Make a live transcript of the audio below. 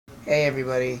Hey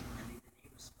everybody,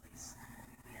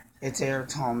 it's Eric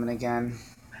Tallman again.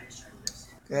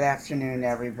 Good afternoon,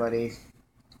 everybody.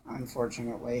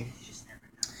 Unfortunately,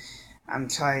 I'm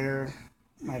tired.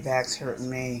 My back's hurting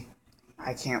me.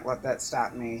 I can't let that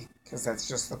stop me because that's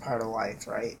just the part of life,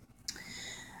 right?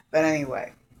 But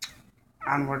anyway,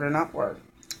 onward and upward.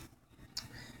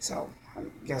 So, I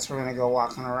guess we're gonna go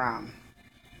walking around.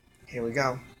 Here we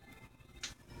go.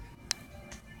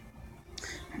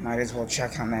 I might as well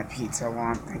check on that pizza while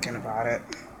I'm thinking about it.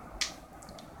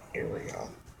 Here we go.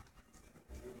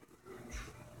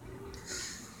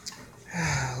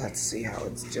 Let's see how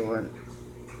it's doing.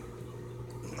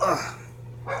 Ugh.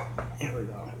 Here we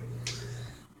go.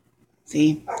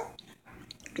 See?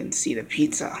 You can see the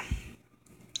pizza.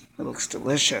 It looks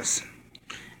delicious.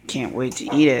 Can't wait to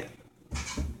eat it.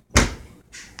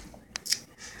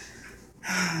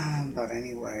 But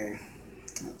anyway,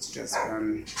 it's just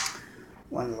been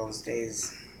one of those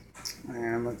days.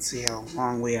 And let's see how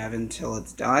long we have until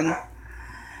it's done.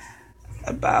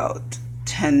 About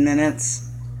 10 minutes.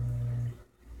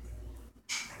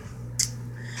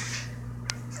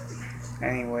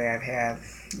 Anyway, I've had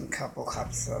a couple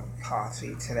cups of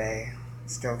coffee today.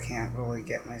 Still can't really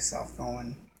get myself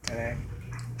going today.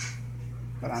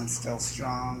 But I'm still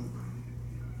strong.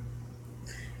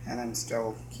 And I'm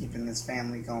still keeping this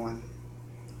family going.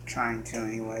 Trying to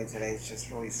anyway. Today's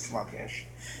just really sluggish.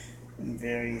 In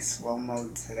very slow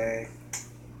mode today.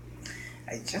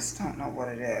 I just don't know what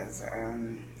it is.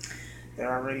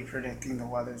 They're already predicting the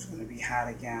weather's going to be hot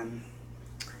again,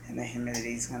 and the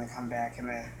humidity's going to come back in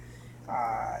the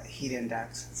heat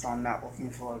index. So I'm not looking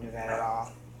forward to that at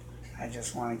all. I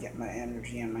just want to get my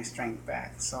energy and my strength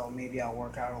back. So maybe I'll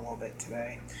work out a little bit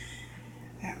today.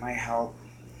 That might help,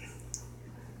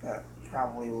 but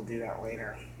probably will do that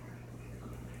later.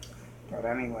 But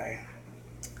anyway,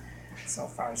 so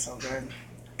far so good.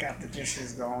 Got the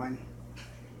dishes going.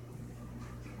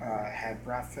 Had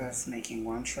breakfast, making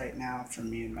lunch right now for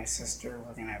me and my sister.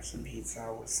 We're going to have some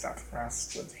pizza with stuffed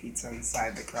crust, with pizza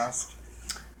inside the crust.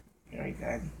 Very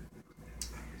good.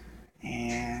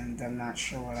 And I'm not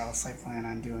sure what else I plan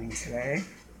on doing today.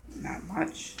 Not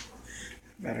much.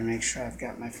 Better make sure I've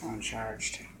got my phone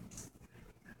charged.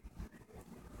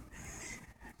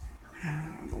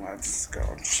 Let's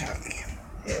go check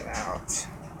it out.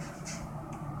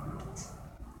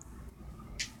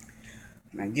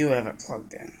 And I do have it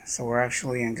plugged in, so we're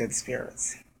actually in good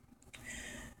spirits.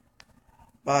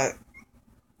 But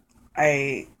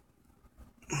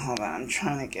hold on, I'm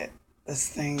trying to get this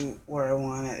thing where I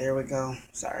want it. There we go.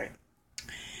 Sorry.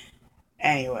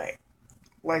 Anyway,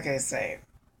 like I say,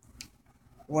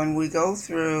 when we go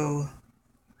through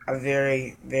a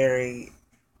very, very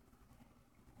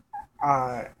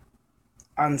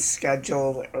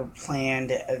unscheduled or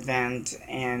planned event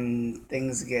and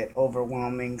things get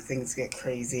overwhelming, things get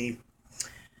crazy,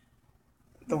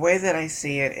 the way that I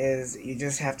see it is you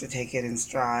just have to take it in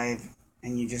stride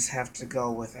and you just have to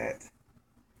go with it.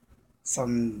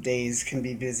 Some days can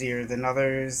be busier than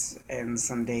others, and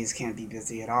some days can't be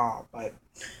busy at all, but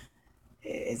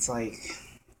it's like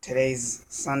today's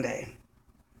Sunday,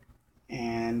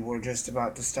 and we're just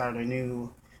about to start a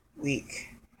new week.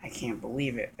 I can't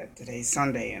believe it that today's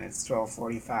Sunday and it's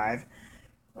 12:45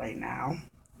 right now.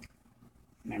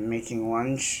 And I'm making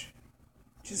lunch,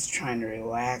 just trying to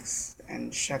relax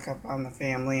and check up on the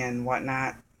family and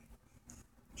whatnot.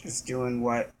 Just doing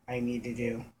what I need to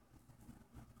do.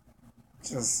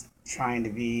 Just trying to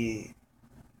be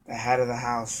the head of the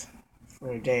house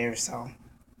for a day or so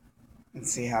and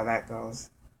see how that goes.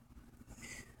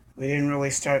 We didn't really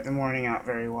start the morning out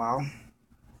very well.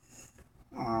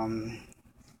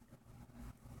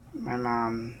 My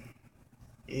mom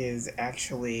is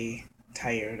actually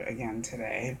tired again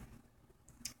today.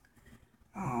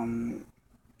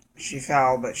 She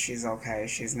fell, but she's okay.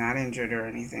 She's not injured or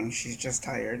anything. She's just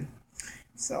tired.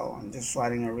 So I'm just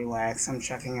letting her relax. I'm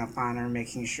checking up on her,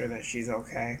 making sure that she's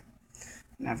okay.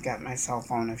 And I've got my cell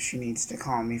phone if she needs to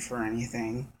call me for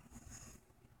anything.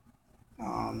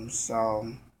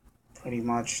 So pretty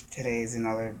much today's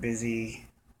another busy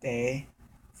day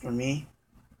for me.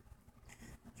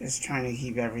 Just trying to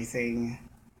keep everything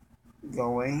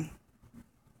going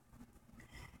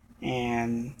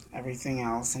and everything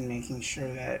else, and making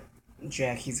sure that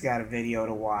Jackie's got a video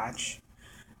to watch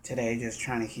today, just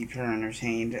trying to keep her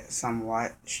entertained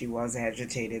somewhat. She was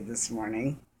agitated this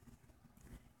morning,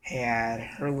 had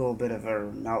her little bit of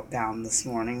a meltdown this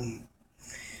morning,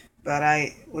 but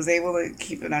I was able to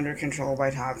keep it under control by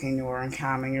talking to her and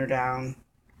calming her down.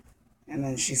 And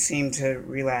then she seemed to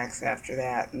relax after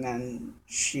that, and then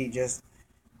she just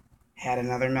had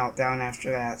another meltdown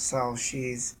after that. So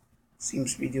she's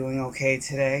seems to be doing okay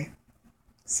today,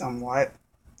 somewhat.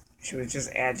 She was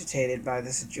just agitated by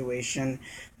the situation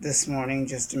this morning.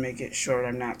 Just to make it short,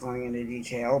 I'm not going into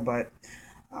detail, but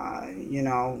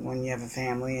when you have a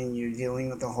family and you're dealing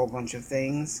with a whole bunch of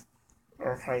things,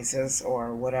 or a crisis,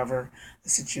 or whatever the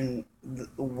situation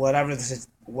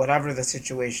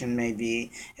may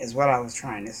be, is what I was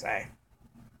trying to say.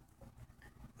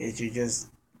 Is you just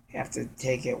have to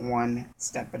take it one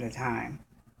step at a time.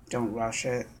 Don't rush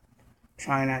it.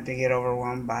 Try not to get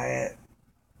overwhelmed by it,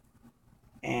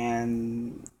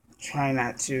 and try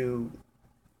not to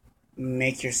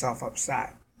make yourself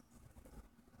upset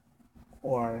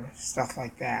or stuff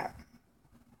like that.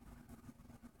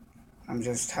 I'm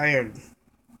just tired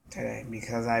today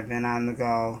because I've been on the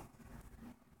go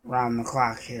round the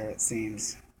clock here, it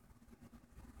seems.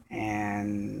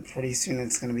 And pretty soon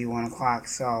it's going to be 1 o'clock,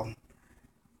 so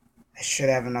I should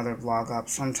have another vlog up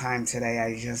sometime today.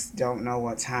 I just don't know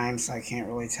what time, so I can't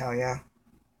really tell you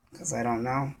because I don't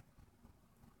know.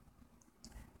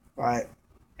 But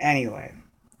anyway,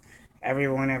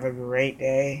 everyone have a great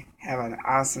day. Have an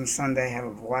awesome Sunday. Have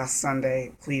a blessed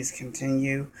Sunday. Please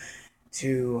continue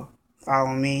to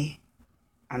follow me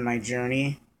on my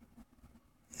journey.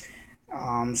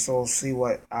 So we'll see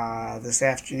what this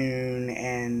afternoon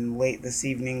and late this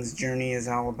evening's journey is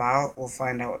all about. We'll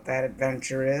find out what that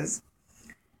adventure is.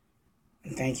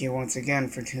 And thank you once again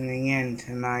for tuning in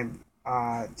to my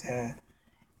to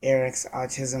Eric's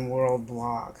Autism World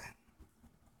blog.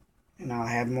 And I'll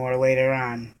have more later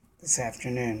on this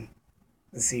afternoon,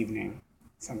 this evening,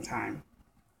 sometime.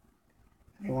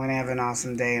 Everyone have an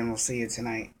awesome day, and we'll see you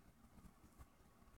tonight.